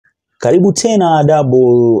Karibu tena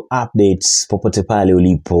double updates popote pale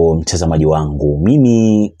ulipo mtazamaji wangu.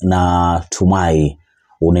 Mimi natumai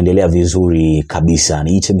unaendelea vizuri kabisa.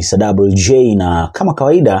 Niite Mr. Double J na kama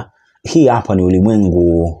kawaida hii hapa ni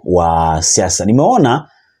ulimwengu wa siasa. Nimeona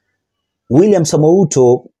William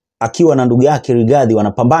Ruto akiwa na ndugu yake Rigathi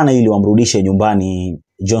wanapambana ili wamrudishe nyumbani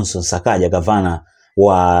Johnson Sakaja, gavana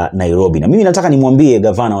wa Nairobi. Na mimi nataka nimwambie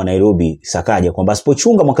gavana wa Nairobi Sakaja kwamba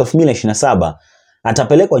asipochunga mwaka 2027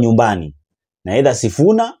 atapelekwa nyumbani na either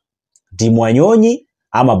Sifuna, Timwanyonyi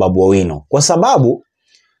ama Babu Owino. Kwa sababu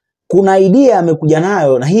kuna idea amekuja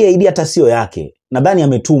nayo na hii idea hata sio yake. Nadhani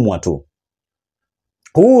ametumwa tu.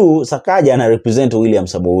 Huyu Sakaja ana represent William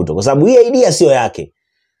Ruto kwa sababu hii idea sio yake.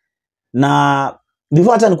 Na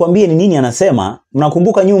before hata nikwambie ni nini anasema,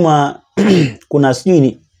 mnakumbuka nyuma kuna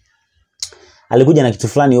sijui alikuja na kitu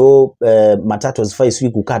fulani matatu hazifai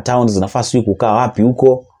sijui kukaa town, zinafaa sijui kukaa wapi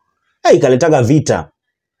huko. Ikaletaga vita.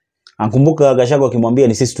 Nakumbuka Gachagua akimwambia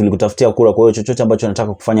ni sisi tulikutafutia kura, kwa hiyo chochote ambacho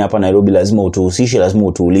nataka kufanya hapa Nairobi lazima utuhusishe, lazima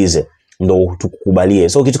utuulize ndio tukukubalie.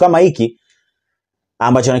 So kitu kama hiki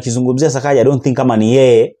ambacho anakizungumzia Sakaja, I don't think kama ni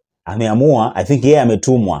yeye ameamua, I think yeye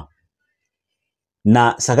ametumwa.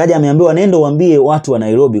 Na Sakaja ameambiwa nendo waambie watu wa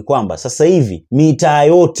Nairobi kwamba sasa hivi mitaa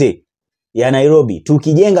yote ya Nairobi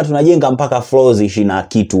tukijenga tunajenga mpaka floors 20 na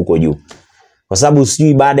kitu huko juu. Kwa sababu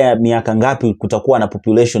sijui baada ya miaka ngapi kutakuwa na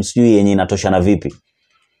population sijui yenye inatoshana vipi.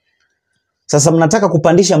 Sasa mnataka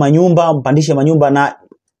kupandisha manyumba, mpandishe manyumba, na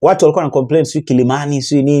watu walikuwa na complain sijui Kilimani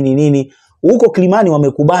sijui nini. Huko Kilimani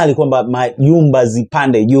wamekubali kwamba majumba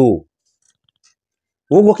zipande juu.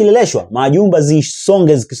 Huko Kileleshwa majumba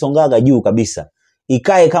zisonge zikisongaga juu kabisa.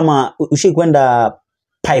 Ikae kama ushikwenda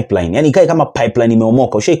pipeline. Yaani ikae kama pipeline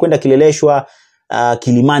imeomoka. Ushikwenda Kileleshwa,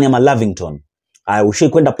 Kilimani ama Lavington.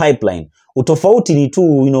 Ushikwenda pipeline. Utofauti ni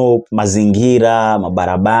tu mazingira,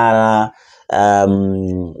 mabarabara,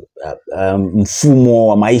 mfumo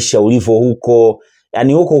wa maisha ulivyo huko.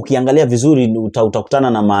 Yani huko ukiangalia vizuri utakutana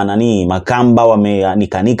na makamba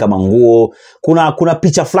wamenikanika manguo. Kuna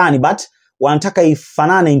picha fulani but wanataka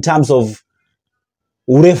ifanane in terms of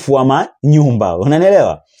urefu wa nyumba.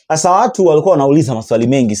 Unanielewa? Sasa watu walikuwa wanauliza maswali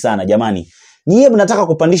mengi sana, jamani. Nyie mnataka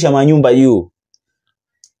kupandisha manyumba juu.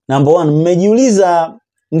 Number 1, mmejiuliza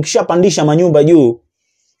mkishapandisha manyumba juu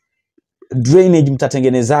drainage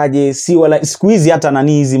mtatengenezaje? Siku hizi hata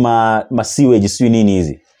hizi sewage sijui nini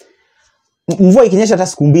hizi. Mvua ikinyesha hata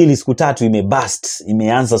siku 2 siku 3 imebust,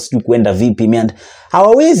 imeanza sijui kuenda vipi,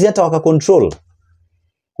 hawawezi hata wakakontrol.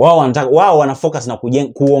 Wao wana focus na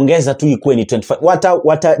kuongeza tu ikuwe ni 25.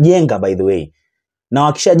 Watajenga by the way. Na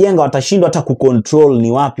wakishajenga watashindwa hata kucontrol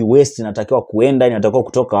ni wapi waste inatakiwa kuenda, inatakiwa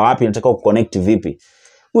kutoka wapi, inatakiwa kuconnect vipi.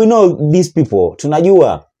 We know these people,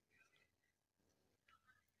 tunajua.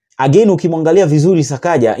 Again ukimwangalia vizuri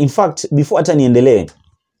Sakaja, in fact before hata niendelee,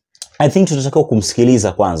 I think tunatakiwa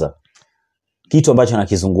kumsikiliza kwanza kitu ambacho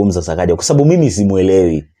anakizungumza Sakaja, kwa sababu mimi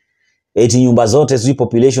simuelewi. Eti nyumba zote zui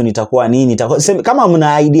population itakuwa nini, kama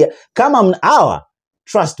mna idea,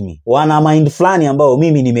 trust me, wana mind fulani ambao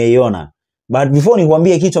mimi nimeiona. But before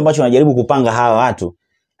nikwambie kitu ambacho anajaribu kupanga hawa watu,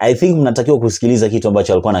 I think mnatakiwa kusikiliza kitu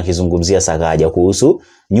ambacho alikuwa anakizungumzia Sakaja kuhusu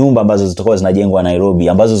nyumba ambazo zitakuwa zinajengwa Nairobi,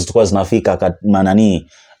 ambazo zitakuwa zinafika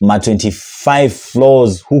ma 25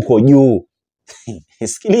 floors huko juu.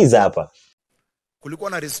 Sikiliza hapa. Kulikuwa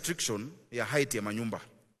na restriction ya height ya manyumba.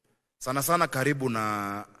 Sana karibu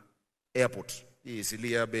na airport. Hii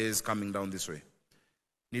Isilia base coming down this way.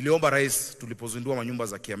 Niliomba rais tulipozindua manyumba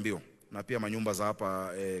za Kiambio na pia manyumba za hapa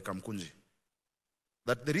Kamkunji,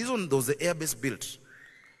 that the reason there was the airbase built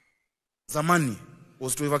zamani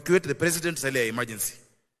was to evacuate the president sale ya emergency.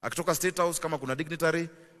 Akitoka State House kama kuna dignitary,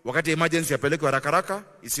 wakati emergency apelekwe haraka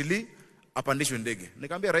Isili apandishwe ndege.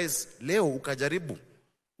 Nikamwambia rais, leo ukajaribu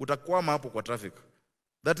utakwama hapo kwa traffic.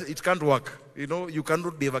 That it can't work. You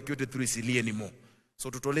cannot be evacuated through Isili anymore.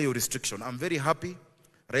 So tutolee your restriction. I'm very happy.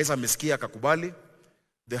 Rais amesikia akakubali.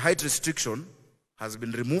 The height restriction has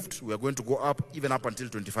been removed. We are going to go up even up until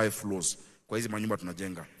 25 floors kwa hizi manyumba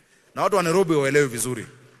tunajenga. Na watu wa Nairobi waelewe vizuri.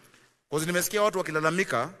 Kwa sababu nimesikia watu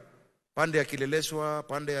wakilalamika pande ya Kileleshwa,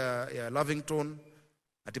 pande ya Lavington,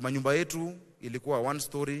 ati manyumba yetu ilikuwa 1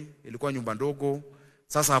 story, ilikuwa nyumba ndogo,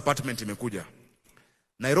 sasa apartment imekuja.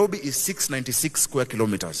 Nairobi is 696 square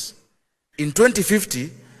kilometers. In 2050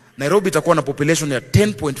 Nairobi itakuwa na population ya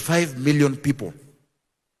 10.5 million people.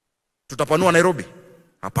 Tutapanua Nairobi?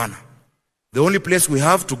 Hapana. The only place we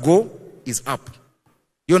have to go is up.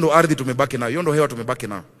 Hiyo ndo ardhi tumebaki nayo, hiyo ndo hewa tumebaki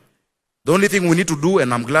nayo. The only thing we need to do,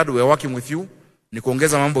 and I'm glad we are working with you, ni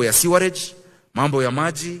kuongeza mambo ya sewerage, mambo ya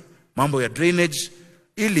maji, mambo ya drainage,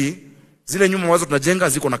 ili zile nyumba ambazo tunajenga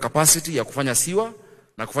ziko na capacity ya kufanya siwa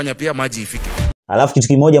na kufanya pia maji ifike. Alafu kitu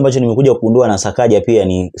kimoja ambacho nimekuja kugundua na Sakaja pia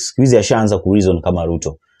ni siku hizi ashaanza kureason kama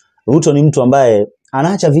Ruto. Ruto ni mtu ambaye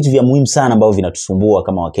anaacha vitu vya muhimu sana ambavyo vinatusumbua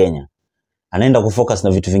kama Wakenya. Anaenda kufocus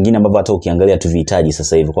na vitu vingine ambavyo hata ukiangalia tuvihitaji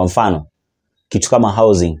sasa hivi. Kwa mfano, kitu kama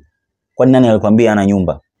housing. Kwani nani alikwambia ana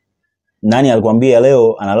nyumba? Nani alikwambia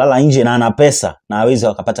leo analala nje na ana pesa na hawezi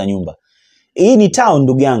akapata nyumba? Hii ni town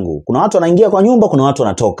ndugu yangu. Kuna watu wanaingia kwa nyumba, kuna watu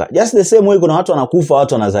wanatoka. Just the same way kuna watu wanakufa,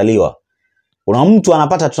 watu wanazaliwa. Kuna mtu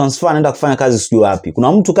anapata transfer anaenda kufanya kazi sijui wapi.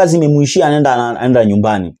 Kuna mtu kazi imemuishia anaenda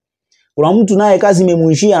nyumbani. Kuna mtu naye kazi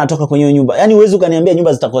imemuishia anatoka kwenye nyumba. Yaani uwezo kaniambia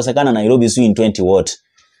nyumba zitakosekana Nairobi sio in 20 what.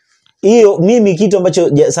 Hiyo mimi kitu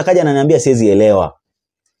ambacho Sakaja ananiambia siwezi elewa.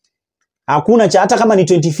 Hakuna cha hata kama ni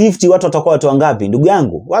 2050 watu watakuwa watu wangapi? Ndugu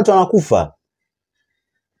yangu, watu wanakufa.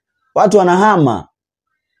 Watu wanahama.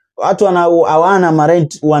 Watu hawana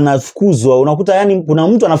marent wanafukuzwa. Unakuta yani kuna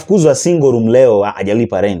mtu anafukuzwa single room leo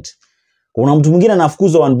hajalipa rent. Kuna mtu mwingine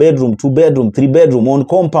anafukuzwa 1 bedroom, 2 bedroom, 3 bedroom on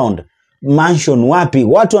compound, mansion wapi?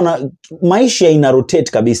 Watu maisha ina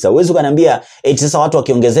rotate kabisa. Uwezo kaniambia sasa watu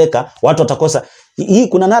wakiongezeka, watu watakosa. Hii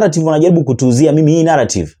kuna narrative wanajaribu kutuuzia. Mimi hii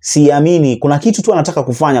narrative siamini. Kuna kitu tu wanataka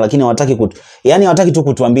kufanya lakini hawataki yani hawataki tu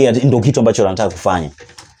kutuambia ndio kitu ambacho wanataka kufanya.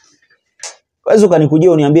 Uwezo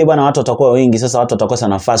kanikujia uniambie bwana watu watakuwa wengi sasa watu watakosa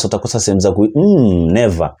nafasi, watakosa sehemu za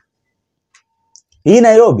never. Hii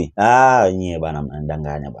Nairobi nyie bwana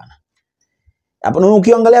mnadanganya bwana. Hapo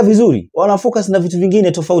ukiangalia vizuri, wana focus na vitu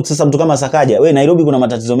vingine tofauti. Sasa mtu kama Sakaja, Nairobi kuna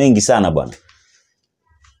matatizo mengi sana bwana.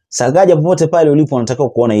 Sakaja popote pale ulipo unataka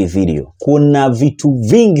kuona hii video. Kuna vitu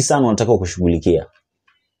vingi sana unataka kushughulikia.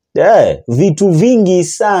 Vitu vingi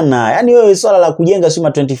sana. Yaani wewe swala la kujenga sima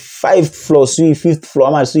 25 floor, 5th floor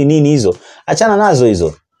ama nini hizo. Achana nazo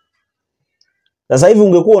hizo. Sasa hivi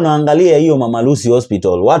ungekuwa unaangalia hiyo Mama Lucy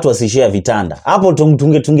Hospital, watu wasishare vitanda. Hapo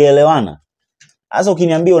tungeelewana. Sasa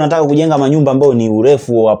ukiniambia unataka kujenga manyumba ambayo ni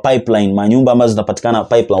urefu wa pipeline, manyumba ambazo zinapatikana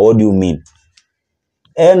pipeline, what do you mean?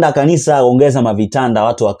 Enda kanisa ongeza mavitanda,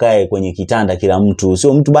 watu wakae kwenye kitanda kila mtu.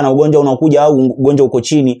 Sio mtu bana ugonjwa unakuja au ugonjwa uko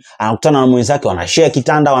chini, anakutana na mwenzake wanashare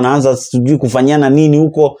kitanda, wanaanza sijui kufanyana nini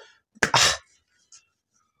huko.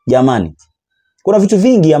 Jamani. Kuna vitu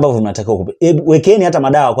vingi ambavyo tunatakiwa wekeni hata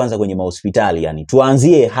madawa kwanza kwenye mahospitali yani.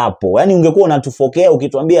 Tuanzie hapo. Yani ungekuwa unatufokea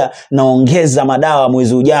ukituambia naongeza madawa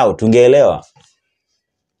mwezi ujao, tungeelewa.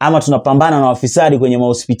 Ama tunapambana na wafisadi kwenye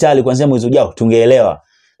mahospitali kuanzia mwezi ujao, tungeelewa.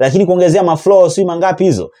 Lakini kuongezea mafloor si mangapi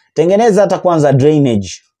hizo? Tengeneza hata kwanza drainage.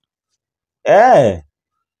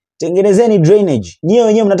 Tengenezeni drainage. Nyie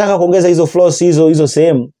wenyewe mnataka kuongeza hizo floors hizo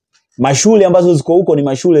sehemu. Mashule ambazo ziko huko ni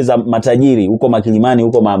mashule za matajiri, huko Makilimani,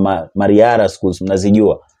 huko Mariara schools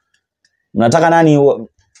mnazijua. Mnataka nani?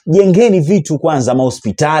 Jengeni vitu kwanza,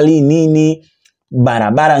 mahospitali nini,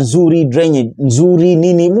 barabara nzuri, drainage nzuri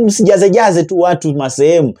nini, msijaze tu watu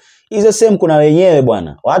masehemu. Hizo sehemu kuna wenyewe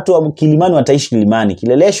bwana. Watu wa Kilimani wataishi Kilimani.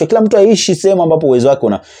 Kileleshwa kila mtu aishi sehemu ambapo uwezo wake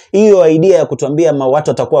una. Hiyo idea ya kutuambia watu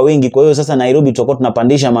watakuwa wengi kwa hiyo sasa Nairobi tutakuwa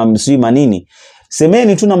tunapandisha mamsui manini.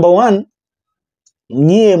 Semeni tu number 1,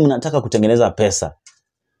 nyie mnataka kutengeneza pesa.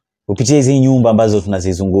 Kupitia hizi nyumba ambazo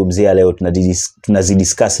tunazizungumzia leo,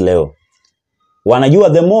 tunazidiscuss leo. Wanajua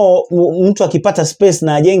the more mtu akipata space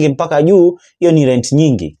na ajenge mpaka juu, hiyo ni rent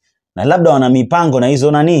nyingi. Na labda wana mipango na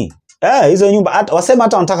hizo nani? Hizo nyumba wasema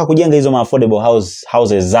hata wanataka kujenga hizo affordable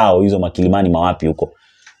houses zao hizo Makilimani mawapi huko.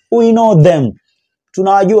 We know them.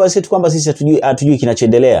 Tunawajua sisi kwamba sisi hatujui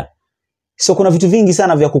kinachoendelea. So kuna vitu vingi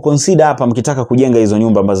sana vya kuconsider hapa mkitaka kujenga hizo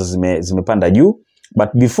nyumba ambazo zimepanda juu. But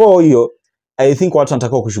before hiyo I think watu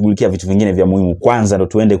wanatakiwa kushughulikia vitu vingine vya muhimu kwanza ndio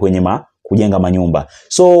tuende kwenye kujenga manyumba.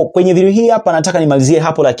 So kwenye video hii hapa nataka nimalizie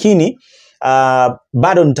hapo lakini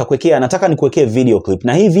bado nataka nikuwekee video clip.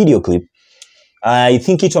 Na hii video clip I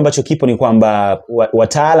think kitu ambacho kipo ni kwamba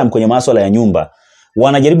wataalam kwenye masuala ya nyumba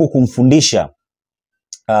wanajaribu kumfundisha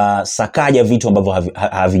Sakaja vitu ambavyo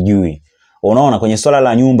havijui. Unaona kwenye swala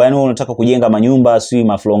la nyumba, yani unataka kujenga manyumba, sio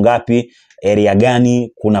mafloor ngapi, area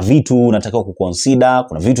gani, kuna vitu unatakiwa kuconsider,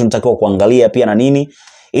 kuna vitu unatakiwa kuangalia pia na nini,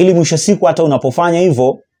 ili mwisho siku hata unapofanya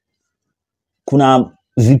hivyo kuna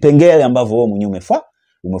vipengele ambavyo wewe mwenyewe umefuata.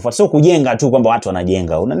 Sio kujenga tu kwamba watu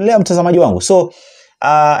wanajenga. Unanielewa mtazamaji wangu? So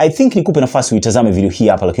I think nikupe nafasi uitazame video hii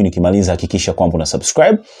hapa lakini ukimaliza hakikisha kwamba una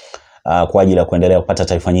subscribe kwa ajili ya kuendelea kupata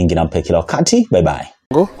taarifa nyingi na mpe kila wakati. Bye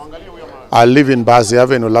bye. I live in Bazi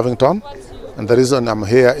Avenue, Lavington, and the reason I'm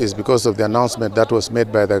here is because of the announcement that was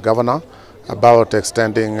made by the governor about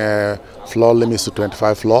extending floor limits to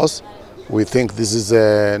 25 floors. We think this is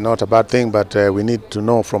not a bad thing, but we need to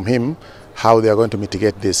know from him how they are going to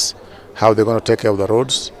mitigate this, how they're going to take care of the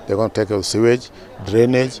roads, they're going to take care of sewage,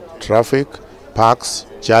 drainage, traffic, parks,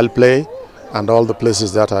 child play, and all the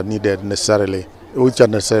places that are needed necessarily which are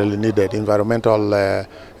necessarily needed, environmental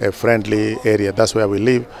friendly area. That's where we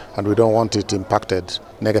live, and we don't want it impacted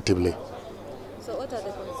negatively. So what are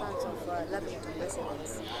the concerns of Lavington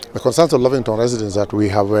residents? The concerns of Lavington residents that we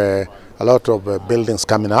have a lot of buildings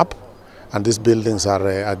coming up, and these buildings are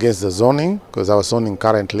against the zoning, because our zoning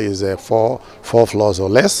currently is 4 floors or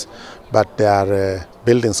less, but there are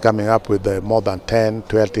buildings coming up with more than 10,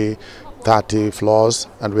 20, 30 floors,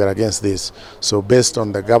 and we are against this. So based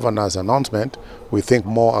on the governor's announcement, we think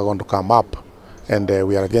more are going to come up, and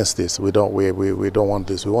we are against this. We don't want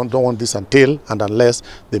this. We don't want this until and unless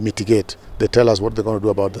they mitigate. They tell us what they're going to do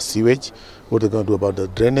about the sewage, what they're going to do about the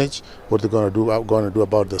drainage, what they're going to do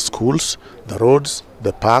about the schools, the roads,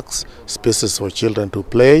 the parks, spaces for children to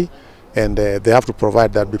play, and they have to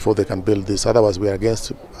provide that before they can build this. Otherwise, we are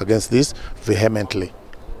against this vehemently.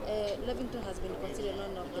 Lavington has been considered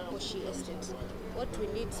one of the Koshi estates. What will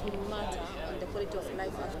it matter on the quality of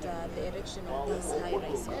life after the erection of this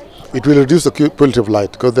high-rise? It will reduce the quality of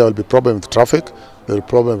light, because there will be problem with traffic, there will be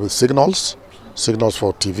problem with signals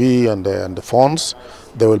for TV and the phones.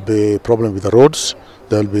 There will be problem with the roads.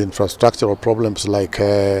 There will be infrastructural problems like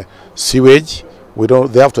sewage.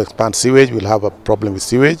 They have to expand sewage. We'll have a problem with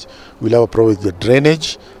sewage. We'll have a problem with the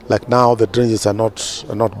drainage. Like now, the drainages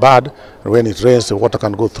are not bad. When it rains, the water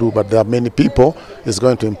can go through, but there are many people it's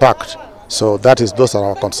going to impact. So those are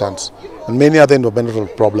our concerns. And many other environmental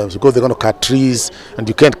problems, because they're going to cut trees, and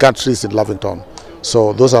you can't cut trees in Lavington.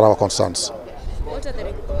 So those are our concerns. What are the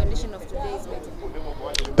recommendations of today's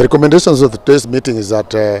meeting? The recommendations of today's meeting is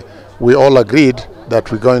that we all agreed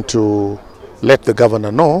that we're going to let the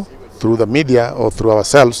governor know through the media or through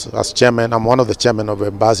ourselves as chairman. I'm one of the chairmen of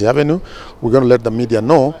Mbasi Avenue. We're going to let the media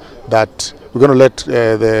know that we're going to let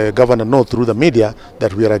the governor know through the media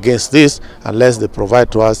that we are against this unless they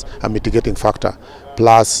provide to us a mitigating factor.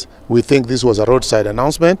 Plus, we think this was a roadside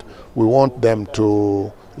announcement. We want them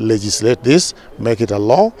to legislate this, make it a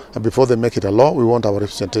law, and before they make it a law, we want our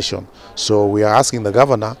representation. So we are asking the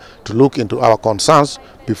governor to look into our concerns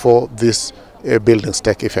before these buildings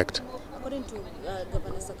take effect. According to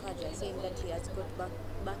Governor Sakaja, saying that he has got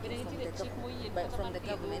backing from the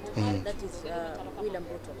government, that is William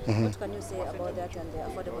Ruto. What can you say about that and the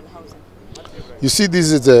affordable housing? You see,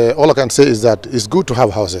 this is all I can say is that it's good to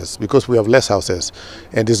have houses because we have less houses,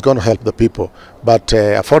 and it's going to help the people. But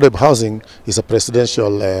affordable housing is a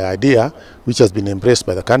presidential idea which has been embraced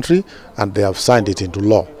by the country, and they have signed it into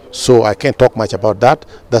law. So I can't talk much about that.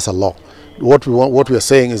 That's a law. What we are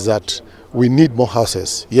saying is that we need more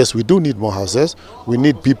houses. Yes, we do need more houses. We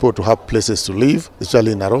need people to have places to live,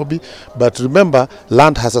 especially in Nairobi. But remember,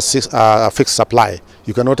 land has a fixed supply.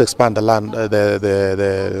 You cannot expand the land,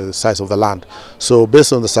 the size of the land. So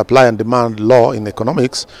based on the supply and demand law in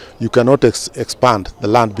economics, you cannot expand the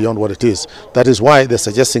land beyond what it is. That is why they're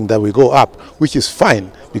suggesting that we go up, which is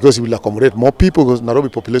fine, because it will accommodate more people, because Nairobi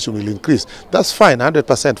population will increase. That's fine,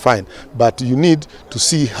 100% fine. But you need to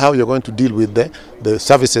see how you're going to deal with the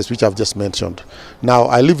services which I've just mentioned. Now,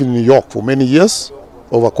 I live in New York for many years,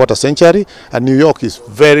 over a quarter century, and New York is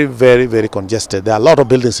very, very, very congested. There are a lot of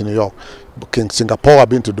buildings in New York. Singapore, I've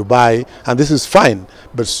been to Dubai, and this is fine,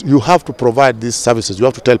 but you have to provide these services. You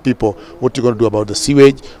have to tell people what you're going to do about the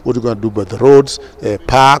sewage, what you're going to do about the roads,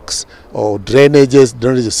 parks, or drainage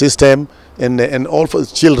system, and all for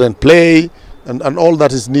children play, and all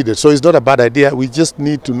that is needed. So it's not a bad idea. We just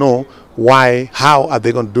need to know how are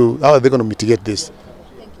they going to mitigate this.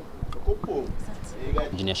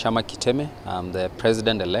 Engineer Shama Kiteme, I'm the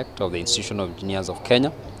President-elect of the Institution of Engineers of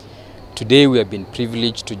Kenya. Today we have been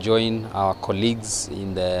privileged to join our colleagues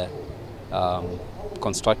in the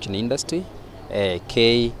construction industry,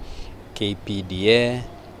 KPDA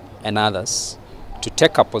and others, to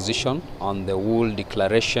take a position on the whole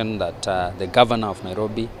declaration that the Governor of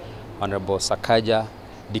Nairobi, Honorable Sakaja,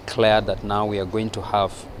 declared that now we are going to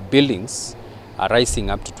have buildings rising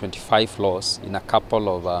up to 25 floors in a couple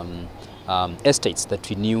of estates that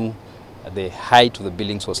we knew the height of the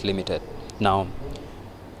buildings was limited. Now,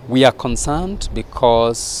 we are concerned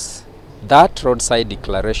because that roadside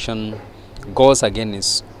declaration goes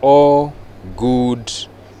against all good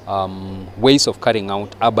ways of carrying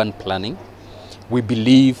out urban planning. We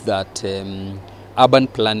believe that urban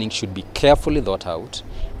planning should be carefully thought out,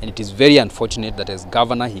 and it is very unfortunate that as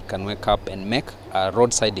governor he can wake up and make a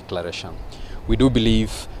roadside declaration. We do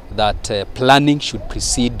believe that planning should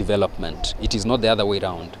precede development. It is not the other way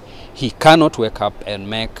around. He cannot wake up and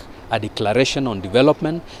make a declaration on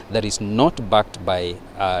development that is not backed by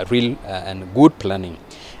real and good planning.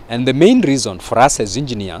 And the main reason for us as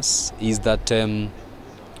engineers is that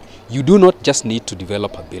you do not just need to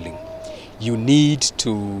develop a building. You need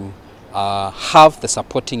to have the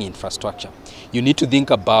supporting infrastructure. You need to think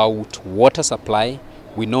about water supply.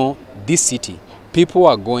 We know this city, people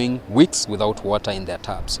are going weeks without water in their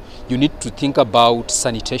taps. You need to think about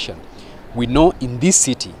sanitation. We know in this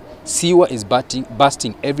city, sewer is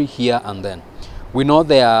bursting every here and then. We know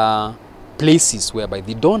there are places whereby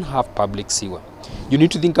they don't have public sewer. You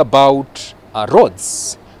need to think about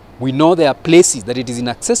roads. We know there are places that it is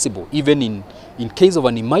inaccessible, even in case of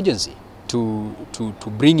an emergency, to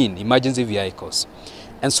bring in emergency vehicles.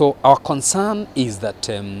 And so our concern is that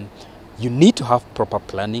you need to have proper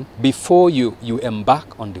planning before you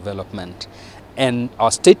embark on development. And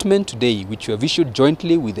our statement today, which we have issued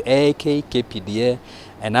jointly with AIK, KPDA,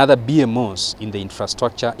 and other BMOs in the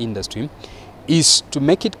infrastructure industry, is to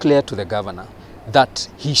make it clear to the governor that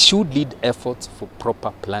he should lead efforts for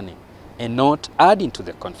proper planning and not add into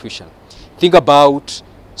the confusion. Think about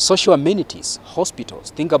social amenities,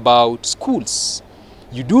 hospitals, think about schools.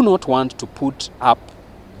 You do not want to put up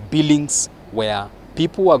buildings where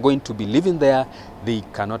people are going to be living there, they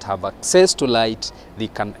cannot have access to light,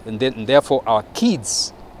 and therefore our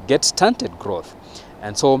kids get stunted growth.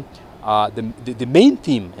 And so the main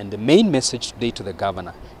theme and the main message today to the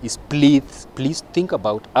governor is please think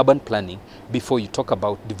about urban planning before you talk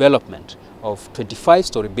about development of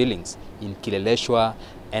 25-story buildings in Kileleshwa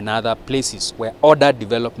and other places where ordered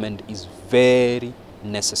development is very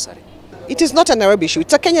necessary. It is not a Nairobi issue,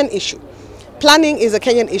 it's a Kenyan issue. Planning is a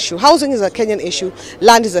Kenyan issue, housing is a Kenyan issue,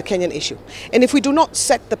 land is a Kenyan issue. And if we do not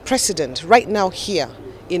set the precedent right now here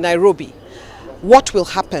in Nairobi, what will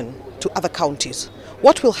happen to other counties?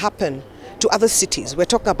 What will happen to other cities? We're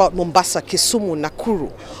talking about Mombasa, Kisumu,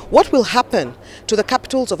 Nakuru. What will happen to the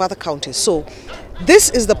capitals of other counties? So this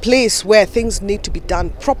is the place where things need to be done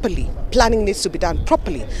properly. Planning needs to be done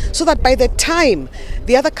properly so that by the time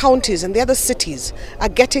the other counties and the other cities are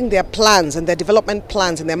getting their plans and their development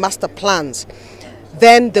plans and their master plans,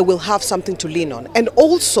 then they will have something to lean on. And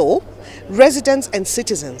also, residents and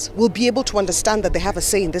citizens will be able to understand that they have a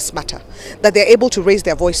say in this matter, that they're able to raise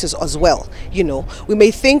their voices as well. You know, we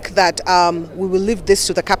may think that we will leave this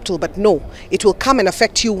to the capital, but no, it will come and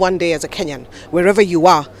affect you one day as a Kenyan, wherever you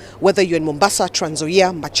are, whether you're in Mombasa, Trans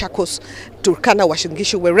Nzoia, Machakos, Turkana, Uasin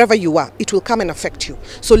Gishu, wherever you are, it will come and affect you.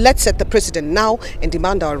 So let's set the precedent now and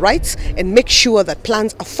demand our rights and make sure that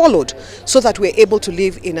plans are followed so that we're able to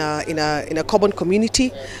live in a common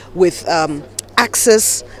community with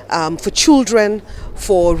access for children,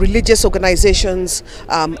 for religious organizations,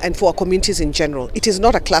 and for our communities in general. It is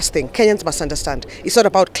not a class thing. Kenyans must understand. It's not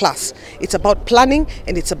about class. It's about planning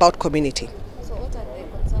and it's about community. So what are the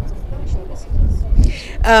concerns of provincial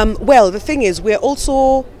residents? Well, the thing is, we're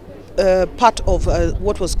also part of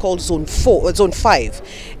what was called Zone 5.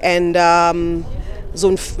 And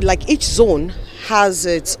like each zone has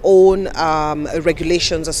its own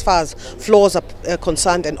regulations as far as floors are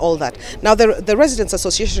concerned and all that. Now, the Residents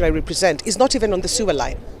Association I represent is not even on the sewer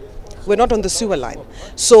line. We're not on the sewer line.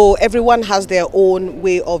 So everyone has their own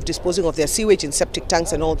way of disposing of their sewage in septic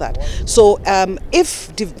tanks and all that. So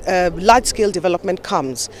if large-scale development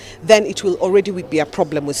comes, then it will already be a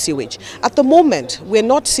problem with sewage. At the moment, we're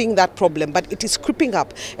not seeing that problem, but it is creeping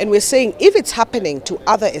up. And we're saying if it's happening to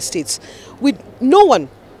other estates, no one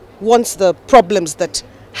wants the problems that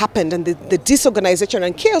happened and the disorganization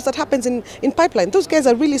and chaos that happens in pipeline. Those guys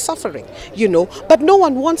are really suffering, you know, but no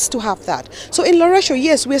one wants to have that. So in Loresho,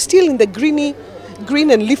 yes, we're still in the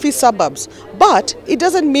green and leafy suburbs, but it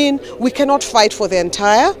doesn't mean we cannot fight for the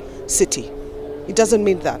entire city. It doesn't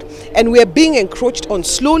mean that. And we're being encroached on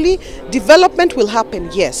slowly. Development will happen,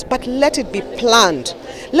 yes, but let it be planned.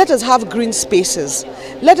 Let us have green spaces.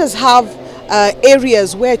 Let us have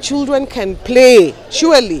areas where children can play,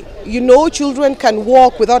 surely. You know, children can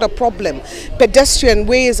walk without a problem. Pedestrian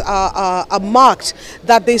ways are marked,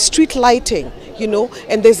 that there's street lighting, you know,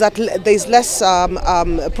 and there's less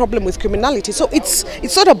problem with criminality. So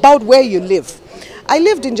it's not about where you live. I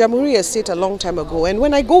lived in Jamhuri Estate a long time ago, and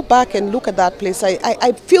when I go back and look at that place,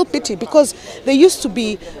 I feel pity, because there used to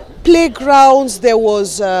be playgrounds, there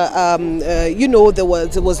was, you know, there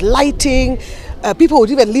was lighting. People would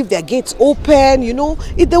even leave their gates open, you know.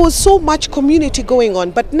 There was so much community going on,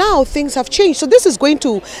 but now things have changed. So this is going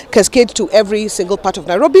to cascade to every single part of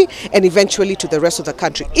Nairobi and eventually to the rest of the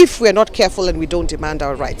country if we're not careful and we don't demand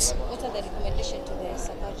our rights. What are the recommendations to the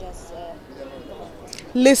Sakajas?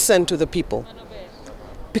 Listen to the people.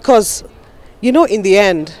 Because, you know, in the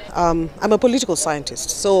end, I'm a political scientist,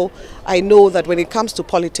 so I know that when it comes to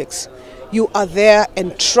politics, you are there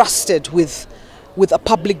entrusted with a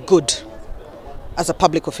public good. As a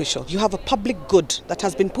public official, you have a public good that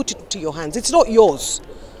has been put into your hands. It's not yours.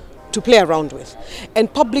 to play around with.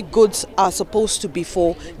 And public goods are supposed to be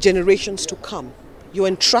for generations to come. You're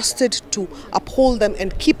entrusted to uphold them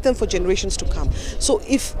and keep them for generations to come. So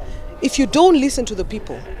if you don't listen to the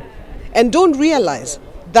people and don't realize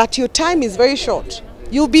that your time is very short,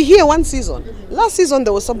 you'll be here one season. Last season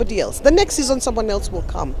there was somebody else. The next season someone else will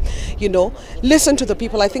come. You know, listen to the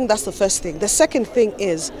people. I think that's the first thing. The second thing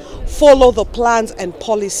is follow the plans and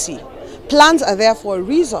policy. Plans are there for a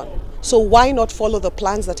reason. So why not follow the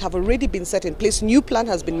plans that have already been set in place? New plan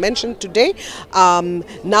has been mentioned today.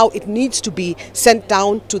 Now it needs to be sent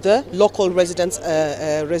down to the local residents,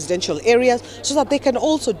 residential areas, so that they can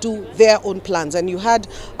also do their own plans. And you had,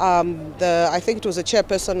 I think it was a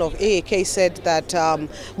chairperson of AAK said that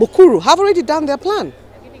Mukuru have already done their plan,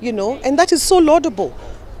 you know, and that is so laudable.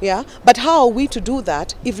 Yeah, but how are we to do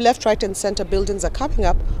that if left, right and center buildings are coming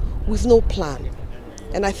up with no plan?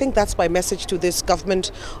 And I think that's my message to this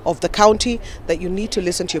government of the county, that you need to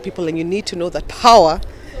listen to your people and you need to know that power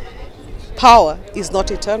is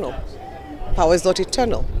not eternal. Power is not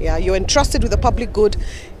eternal. Yeah, you're entrusted with the public good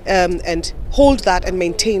and hold that and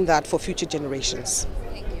maintain that for future generations.